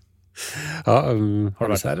 Har du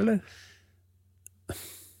vært der, eller?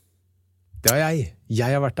 Det har jeg. Jeg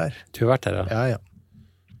har vært der. Du har vært der, ja? Ja.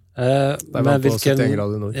 Det var på 71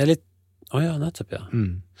 grader nord. Ja, nettopp, ja.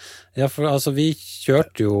 Ja, for altså, vi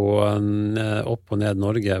kjørte jo opp og ned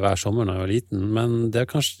Norge hver sommer da jeg var liten, men det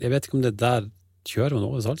kanskje, jeg vet ikke om det der kjører man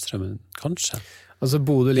over Saltstraumen, kanskje. Altså,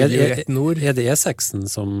 Bodø ligger jo rett nord. Det E6-en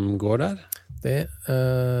som går der? Det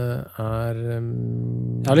Jeg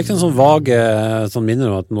har liksom sånn vage sånn minner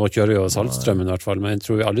om at nå kjører vi over Saltstraumen i hvert fall, men jeg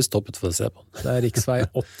tror vi aldri stoppet for å se på den. Det riksvei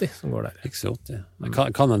 80 som går der. Riksvei 80.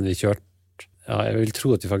 Kan vi kjørt? Ja, jeg vil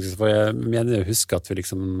tro at vi faktisk, for jeg mener jeg husker at vi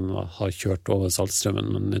liksom har kjørt over Saltstraumen,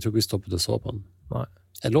 men jeg tror ikke vi stoppet og så på den. Nei.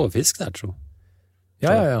 Jeg lov fisk der, tro.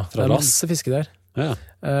 Ja. Det masse fiske der. Ja.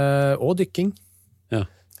 Og dykking. Ja.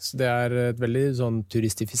 Så det et veldig sånn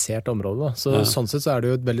turistifisert område. Da. Så sånn sett så det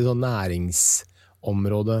jo et veldig sånn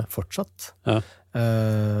næringsområde fortsatt. Ja.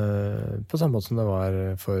 På samme måte som det var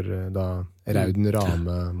for da Rauden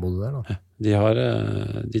Rame bodde der. Da.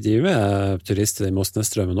 De driver med turister i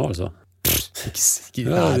Mosnesstraumen nå, altså. Ikke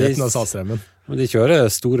nærheten av Saltstraumen. Men de kjører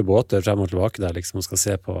store båter frem og tilbake der liksom, og skal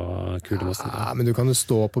se på kule Mosnesstraumen. Ja, men du kan jo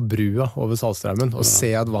stå på brua over Saltstraumen og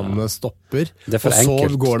se at vannet stopper, og så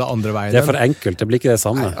enkelt. Går det andre veien. Det for enkelt, det blir ikke det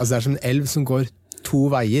samme. Nei, altså det som en elv som går 2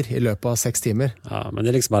 veier i løpet av 6 timer. Ja, men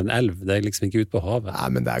det liksom bare en elv, det liksom ikke ut på havet. Nei,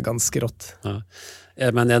 men det ganske rått. Ja.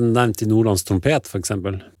 Men den nevnt i Nordlands trompet, for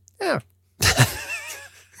eksempel. Ja.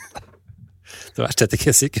 Det verste jeg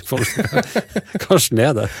ikke sikker på. Kanskje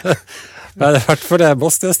nede. Men det hvert fall det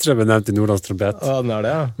Mosnesstraumen nevnt i Nordlands trompet. Ja, den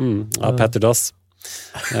det, ja. Av Petter Dass.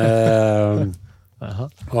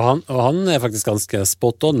 Og han faktisk ganske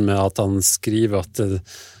spot on med at han skriver at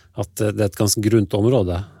det et ganske grunt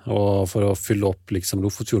område, og for å fylle opp liksom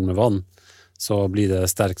Lofotfjorden med vann, så blir det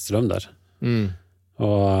sterk strøm der.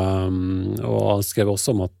 Og han skrev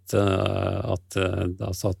også om at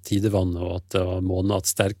tidevannet og at det var måned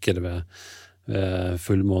sterkere ved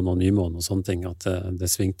fullmåne og nymåne og sånne ting, at det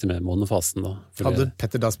svingte med månefasen da. Hadde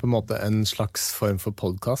Petter Dass på en måte en slags form for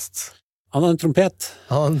podcast? Han har en trompet.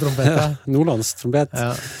 Ja. Nordlands trompet.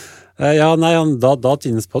 Ja.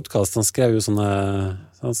 Datidens podcast, han skrev jo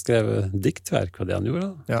han skrev diktverk, var det han gjorde?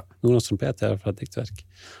 Ja. Nordlands trompet fra et diktverk.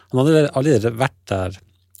 Han hadde aldri vært der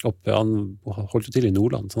oppe, han holdt jo til i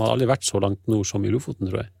Nordland, så han hadde aldri vært så langt nord som i Lofoten,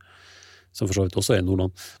 tror jeg. Som for så vidt også i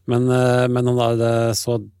Nordland. Men han hadde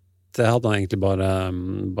så det hadde han egentlig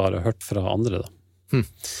bare hørt fra andre da.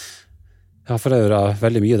 Jeg har for øvrig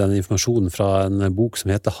veldig mye av den informasjonen fra en bok som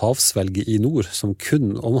heter Havsvelget i nord, som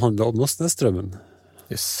kun omhandler om Mosnesstraumen.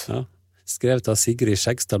 Yes. Ja. Skrevet av Sigrid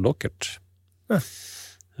Skjegstad Lockert. Ja.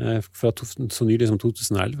 Fra så nylig som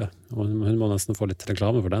 2011. Og hun må nesten få litt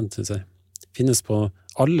reklame for den, synes jeg. Finnes på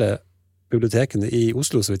alle bibliotekene i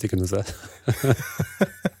Oslo, så vidt jeg kunne se.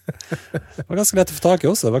 Det var ganske lett å få tak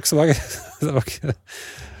i også, det var ikke så mange.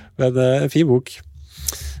 Men en fin bok.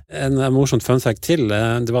 En morsomt fun fact til.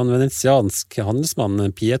 Det var en venetiansk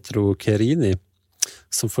handelsmann, Pietro Cherini,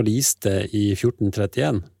 som forliste i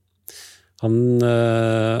 1431.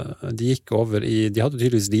 De gikk over de hadde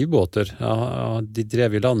tydeligvis livbåter. Ja, de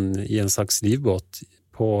drev i land i en slags livbåt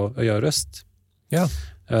på øya Røst. Ja.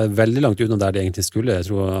 Veldig langt unna der de egentlig skulle.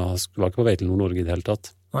 Jeg tror han var ikke på vei til Nord-Norge i det hele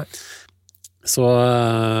tatt. Nei. Så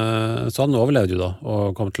han overlevde jo da,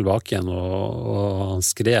 og kom tilbake igjen, og han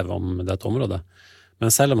skrev om dette området.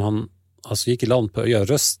 Men selv om han gikk i land på øya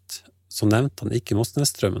Røst, så nevnte han ikke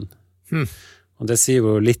Mosnesstraumen. Og det sier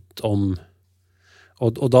jo litt om,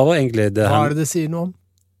 og da var egentlig det... Hva det sier noe om?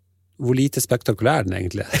 hvor lite spektakulær den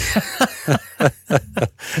egentlig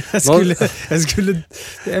Jeg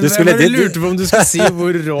lurte på om du skulle si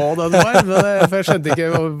hvor rå den var, for jeg skjønte ikke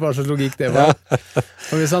hva slags logikk det var.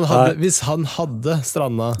 Og hvis han hadde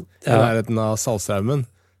stranda i nærheten av Saltstraumen,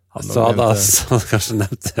 så hadde han kanskje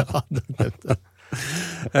nevnt det.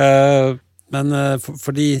 Men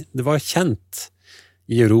fordi det var kjent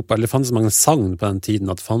i Europa, eller det fanns mange sagn på den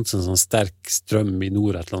tiden at det fanns en sånn sterk strøm i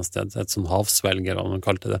nord et eller annet sted, et sånn havsvelger, hva man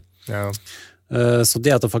kalte det. Ja. Så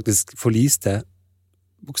det at han faktisk forliste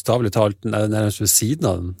bokstavelig talt nærmest ved siden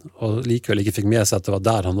av den, og likevel ikke fikk med seg at det var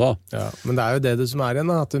der han var. Ja, men det er jo det som er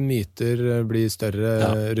igjen, at myter blir større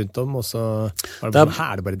rundt om, og så er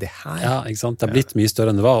det bare det her. Ja, ikke sant? Det er blitt mye større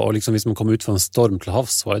enn det var, og liksom hvis man kom ut for en storm til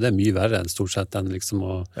havs, så var det mye verre enn stort sett enn liksom å...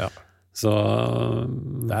 Ja. Så,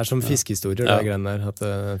 det er som fiskehistorier, det greiene der, at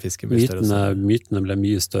fisken blir større. Mytene ble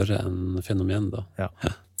mye større enn fenomen da. Ja.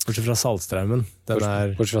 Bortsett fra Saltstraumen.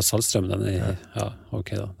 Bortsett fra Saltstraumen, den er, ja,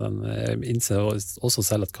 ok da. Jeg innser også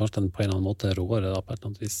selv at kanskje den på en eller annen måte er råere da, på et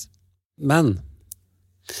eller annet vis. Men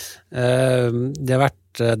det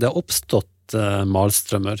har oppstått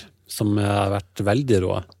malstrømmer som har vært veldig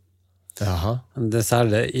rå. Jaha. Det er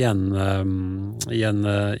særlig i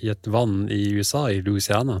et vann i USA, i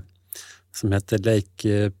Louisiana, som heter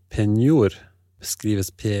Lake Penjor,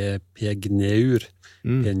 skrives P-Gneur,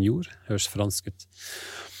 Penjor, høres fransk ut.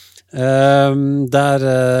 Der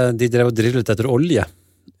de drev og drillet etter olje.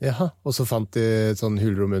 Jaha, og så fant de et sånn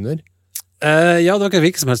hulrom under? Ja, det var ikke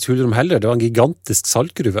hvilket som helst hulrom heller, det var en gigantisk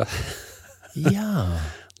saltgruve. Ja.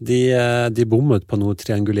 De bommet på noe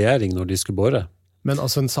triangulering når de skulle bore. Men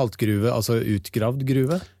altså en saltgruve, altså utgravd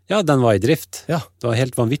gruve? Ja, den var i drift. Ja. Det var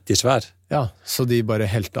helt vanvittig svær. Ja, så de bare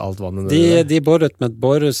helte alt vannet ned? De boret med et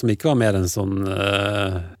borer som ikke var mer enn sånn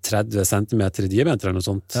 30 centimeter i diameter eller noe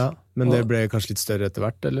sånt. Ja, men det ble kanskje litt større etter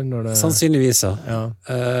hvert, eller? Når det... Sannsynligvis, ja.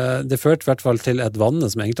 Det førte i hvert fall til et vann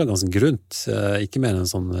som egentlig var ganske grunt, ikke mer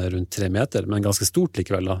enn sånn rundt 3 meter, men ganske stort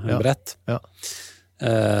likevel da, en brett. Ja.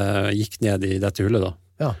 Gikk ned i dette hullet da.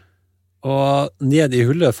 Ja. Og ned i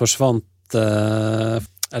hullet forsvant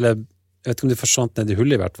eller jeg vet ikke om de forsvant ned i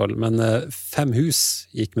hullet i hvert fall, men 5 hus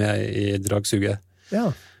gikk med i dragsuget.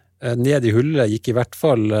 Ja. Ned i hullet gikk i hvert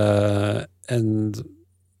fall 19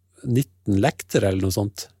 lekter eller noe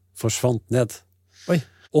sånt, forsvant ned. Oi.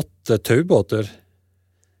 8 taubåter,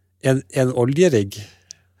 en oljerigg,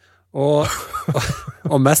 og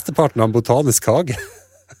mesteparten av en botanisk hage.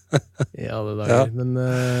 Ja, det der, men...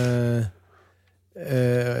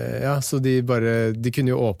 ja, så de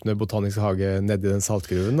kunne jo åpne botanisk hage nedi den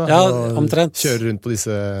saltgruven da, og omtrent. Kjøre rundt på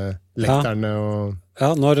disse lekterne og...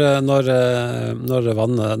 Ja, når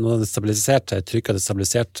vannet stabiliserte seg, trykket det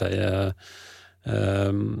stabiliserte seg,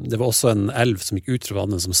 det var også en elv som gikk ut fra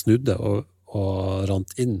vannet som snudde og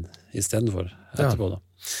rant inn i stedet for etterpå da.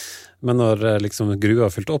 Men når liksom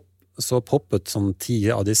gruva fylte opp, så poppet sånn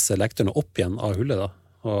 10 av disse lekterne opp igjen av hullet da,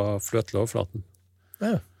 og fløt til overflaten.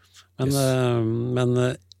 Ja.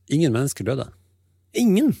 Men ingen mennesker døde.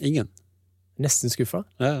 Ingen? Ingen. Nesten skuffa?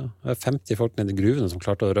 Ja, det var 50 folk nede i gruvene som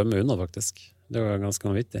klarte å rømme unna faktisk. Det var ganske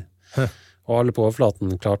vanvittig. Og alle på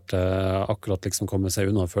overflaten klarte akkurat liksom komme seg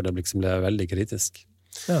unna før det liksom ble veldig kritisk.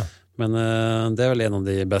 Ja. Men det er vel en av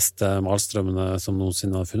de beste malstrømmene som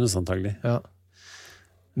noensinne har funnet antagelig. Ja.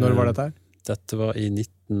 Når var dette her? Dette var i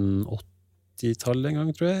 1980-tallet en gang,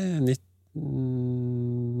 tror jeg.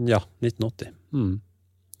 1980.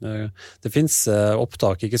 Det finnes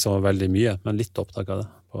opptak, ikke så veldig mye, men litt opptak av det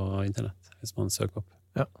på internett, hvis man søker opp.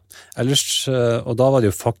 Ja. Ellers, og da var det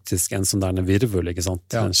jo faktisk en sånn der virvel, ikke sant?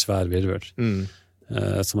 Ja. En svær virvel,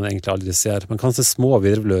 som man egentlig aldri ser. Man kan se små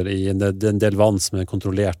virvler i en del vann som er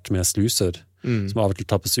kontrollert med sluser, som av og til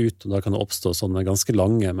tappes ut, og da kan det oppstå sånne ganske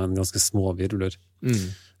lange, men ganske små virvler.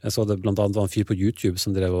 Jeg så det blant annet var en fyr på YouTube som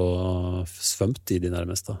drev og svømte i de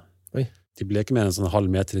nærmeste. Oi. De ble ikke mer enn sånn 0,5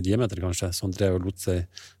 meter i diameter kanskje, så han drev og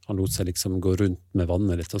lot seg liksom gå rundt med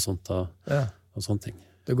vannet litt og sånt og sånne ting.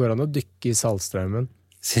 Det går an å dykke i Saltstraumen.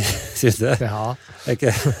 Sier du det? Ja.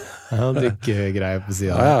 Ikke? Ja, dykkegreier på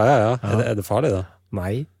siden. Ja. Er det farlig da?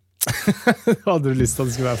 Nei. Hadde du lyst til at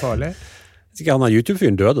det skulle være farlig? Hvis ikke han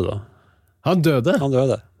YouTube-fyren døde da. Han døde? Han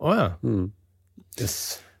døde. Åja. Yes.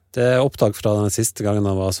 Det er opptak fra den siste gangen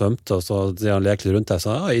han var svømt, og så han lekte litt rundt der, så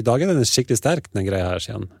i dag er den skikkelig sterk, den greia her,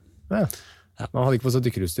 sier han. Ja. Han hadde ikke på seg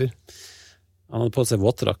dykkerutstyr. Han hadde på seg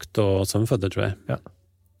våtdrakt og svømmeføtter, tror jeg. Ja.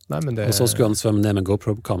 Nei, men det... Og så skulle han svømme ned med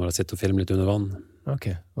GoPro-kamera sitt og filme litt under vann. Ok,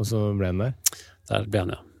 og så ble han der? Der ble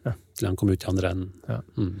han, ja. Til han kom ut i andre enden. Ja.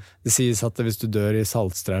 Det sies at hvis du dør i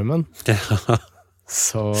Saltstraumen,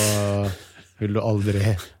 så vil du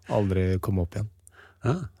aldri komme opp igjen.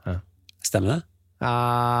 Ja. Stemmer det?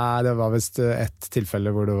 Det var vist et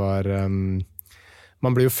tilfelle hvor det var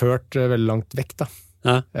man blir jo ført veldig langt vekk da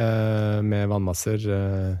med vannmasser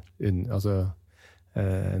altså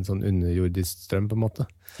en sånn underjordisk strøm på en måte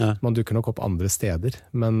man dukker nok opp andre steder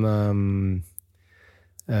men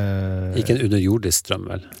ikke en underjordisk strøm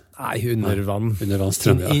vel? Nei,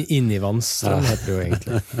 undervannsstrøm Innivannstrøm heter det jo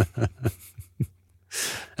egentlig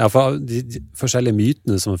Ja, for de forskjellige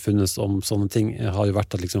mytene som har funnes om sånne ting har jo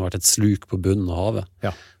vært at liksom vært et sluk på bunnen av havet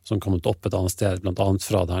som kommet opp et annet sted, blant annet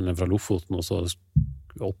fra Lofoten og så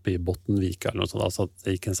opp i Bottenvika eller noe sånt, altså at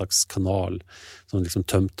det gikk en slags kanal som liksom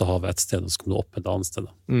tømte havet et sted og så kom det opp et annet sted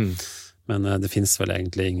men det finnes vel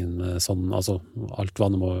egentlig ingen sånn, altså alt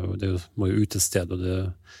vannet må jo ut et sted og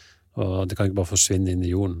det kan ikke bare forsvinne inn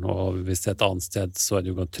i jorden og hvis det er et annet sted så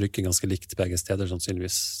det jo trykket ganske likt begge steder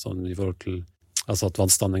sannsynligvis, sånn i forhold til altså at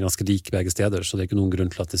vannstanden er ganske lik begge steder, så det er ikke noen grunn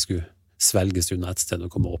til at det skulle svelges unna et sted og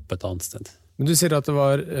komme opp et annet sted. Men du sier at det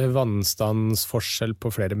var vannstandsforskjell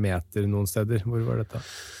på flere meter noen steder. Hvor var dette?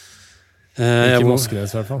 Ikke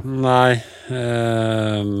Moskenes i hvert fall. Nei,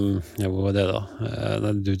 hvor var det da?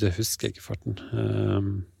 Det husker jeg ikke farten.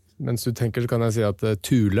 Mens du tenker, så kan jeg si at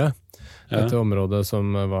Thule, dette området som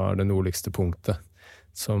var det nordligste punktet,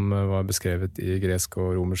 som var beskrevet i gresk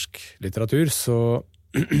og romersk litteratur, så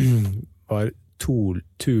var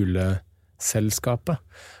Thule-selskapet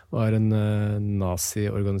var en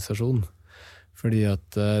nazi-organisasjon fordi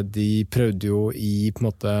at de prøvde jo i på en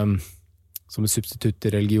måte som en substitutt til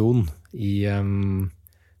religion i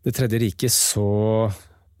det tredje riket så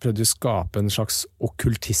prøvde de å skape en slags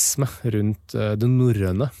okkultisme rundt det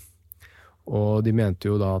norrøne og de mente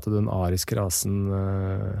jo da at den ariske rasen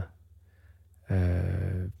på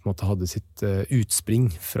en måte hadde sitt utspring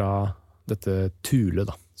fra dette Thule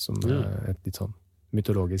da som et litt sånn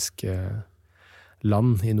mytologisk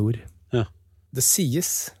land i nord. Ja. Det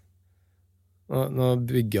sies, nå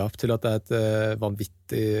bygger jeg opp til at det er et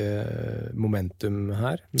vanvittig momentum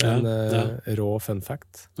her, men rå fun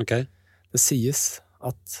fact. Okay. Det sies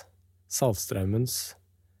at Saltstraumens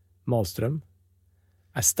malstrøm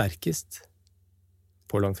er sterkest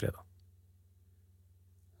på langfredag.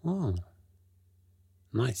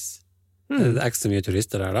 Nice. Er det ekstra mye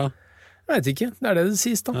turister der da? Jeg vet ikke, det er det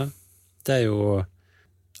sies da. Ja. Det er jo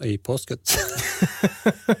i påskutt.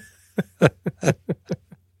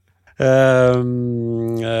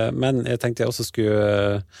 Men jeg tenkte jeg også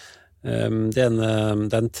skulle det er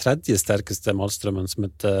den tredje sterkeste malstrømmen som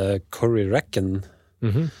heter Corryvreckan.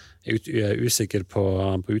 Jeg er usikker på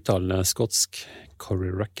uttalen skotsk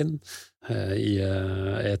Corryvreckan i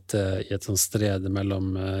et sånt stred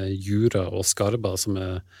mellom Jura og Skarba som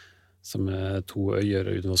er to øyer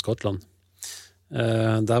utenfor Skottland.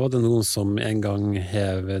 Der var det noen som en gang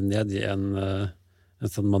hev ned i en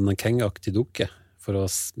sånn mannekengaktig dukke for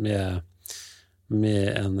oss med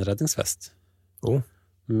en redningsvest. Og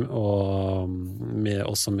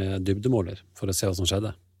også med dybdemåler for å se hva som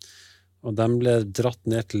skjedde. Og de ble dratt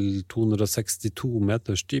ned til 262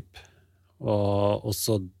 meters dyp og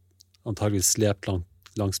også antageligvis slept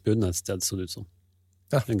langs bunnen et sted, så det ut som.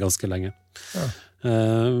 Ganske lenge.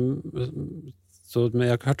 Så jeg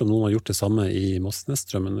har ikke hørt om noen har gjort det samme i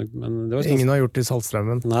Mosnesstrømmen. Ingen har gjort det i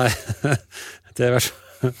Saltstraumen. Nei, det er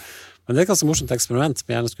men det er et ganske morsomt eksperiment som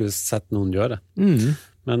jeg gjerne skulle sett noen gjøre.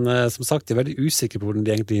 Men som sagt, jeg er veldig usikker på hvordan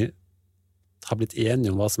de egentlig har blitt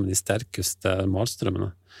enige om hva som er de sterkeste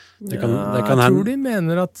malstrømmene. Jeg tror de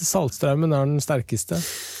mener at Saltstraumen er den sterkeste.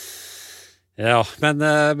 Ja, men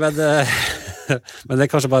det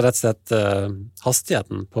er kanskje bare rett og slett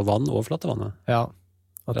hastigheten på vann og overflatevannet. Ja.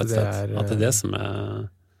 At det er det som er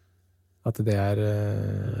at det er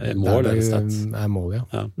målet er målet,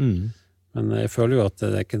 ja. Men jeg føler jo at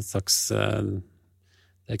det er ikke en slags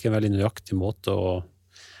det er ikke en veldig nøyaktig måte å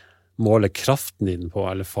måle kraften din på,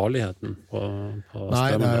 eller farligheten på strømmen.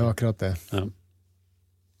 Nei, det er jo akkurat det. Ja.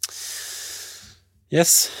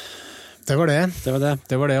 Yes. Det var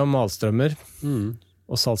det om malstrømmer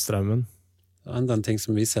og Saltstraumen. Enda en ting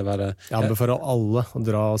som viser være Jeg anbefaler alle å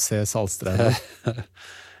dra og se Saltstraumen.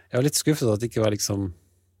 Jeg var litt skuffet at det ikke var liksom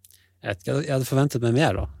jeg hadde forventet meg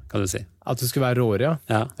mer da, kan du si. At det skulle være råere,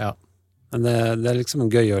 ja. Men det er liksom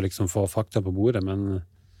gøy å liksom få fakta på bordet, men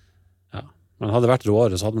hadde det vært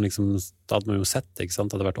råere, så hadde man jo sett det, ikke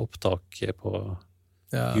sant? Hadde det vært opptak på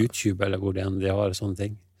YouTube, eller hvor de har sånne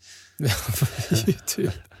ting. Ja, på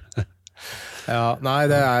YouTube. Ja, nei,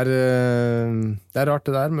 det er rart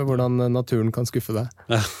det der, med hvordan naturen kan skuffe deg.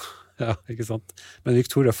 Ja, ikke sant? Men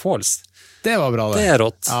Victoria Falls, det var bra det. Det er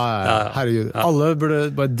rått. Ja. Herregud. Ja. Alle burde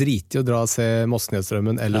bare drite i å dra og se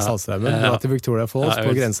Moskenesstrømmen eller Saltstraumen. Dra til Victoria Falls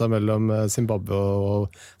på grensa mellom Zimbabwe og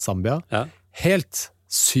Zambia. Ja. Helt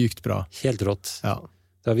Sykt bra. Helt rått. Ja.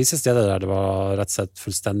 Det var visse steder der det var rett og slett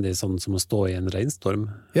fullstendig sånn som å stå i en regnstorm.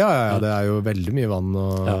 Ja, det er jo veldig mye vann.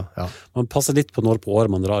 Og, Man passer litt på når på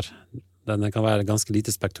året man drar. Den kan være ganske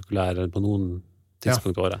lite spektakulær på noen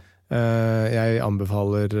tidspunkt i året. Jeg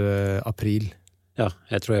anbefaler april. Ja,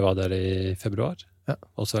 jeg tror jeg var der i februar.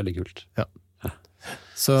 Også veldig kult. Ja.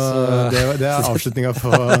 Så det er avslutningen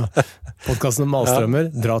på podcasten om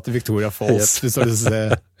Malstrømmer. Dra til Victoria Falls hvis du har lyst til å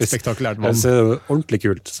se spektakulært vann. Hvis det er ordentlig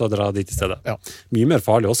kult, så dra dit i stedet. Ja. Mye mer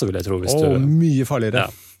farlig også, vil jeg tro. Mye farligere.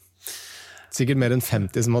 Ja. Sikkert mer enn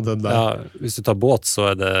 50 som har dødd der. Ja, hvis du tar båt,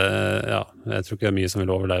 så er det jeg tror ikke det er mye som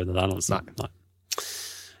vil overleve det der. Altså. Nei.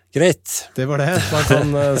 Greit. Det var det. Man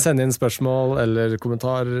kan sende inn spørsmål eller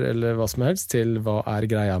kommentarer eller hva som helst til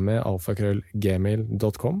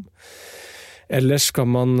hvaergreiamedalfakrøll@gmail.com. Ellers skal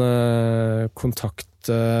man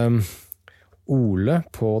kontakte Ole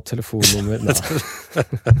på telefonnummer...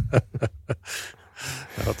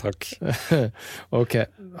 Ja, takk. Ok,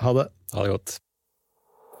 ha det. Ha det godt.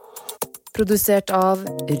 Produsert av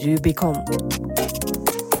Rubicon.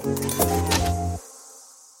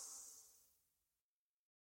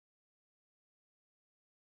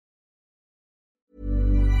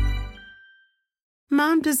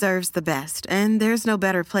 Mom deserves the best, and there's no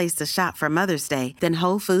better place to shop for Mother's Day than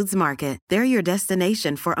Whole Foods Market. They're your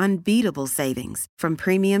destination for unbeatable savings, from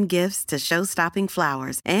premium gifts to show-stopping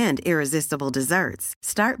flowers and irresistible desserts.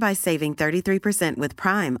 Start by saving 33% with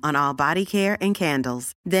Prime on all body care and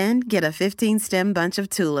candles. Then get a 15-stem bunch of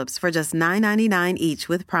tulips for just $9.99 each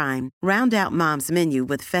with Prime. Round out Mom's menu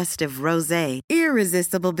with festive rosé,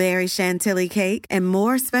 irresistible berry chantilly cake, and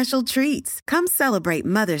more special treats. Come celebrate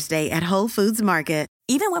Mother's Day at Whole Foods Market.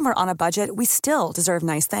 Even when we're on a budget, we still deserve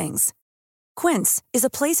nice things. Quince is a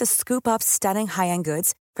place to scoop up stunning high-end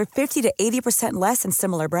goods for 50 to 80% less than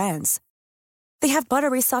similar brands. They have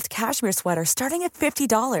buttery soft cashmere sweaters starting at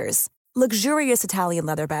 $50, luxurious Italian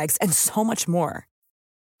leather bags, and so much more.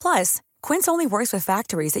 Plus, Quince only works with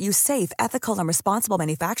factories that use safe, ethical, and responsible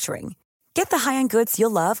manufacturing. Get the high-end goods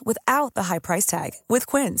you'll love without the high price tag with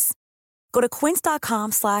Quince. Go to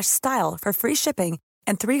quince.com/style for free shipping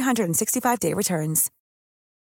and 365-day returns.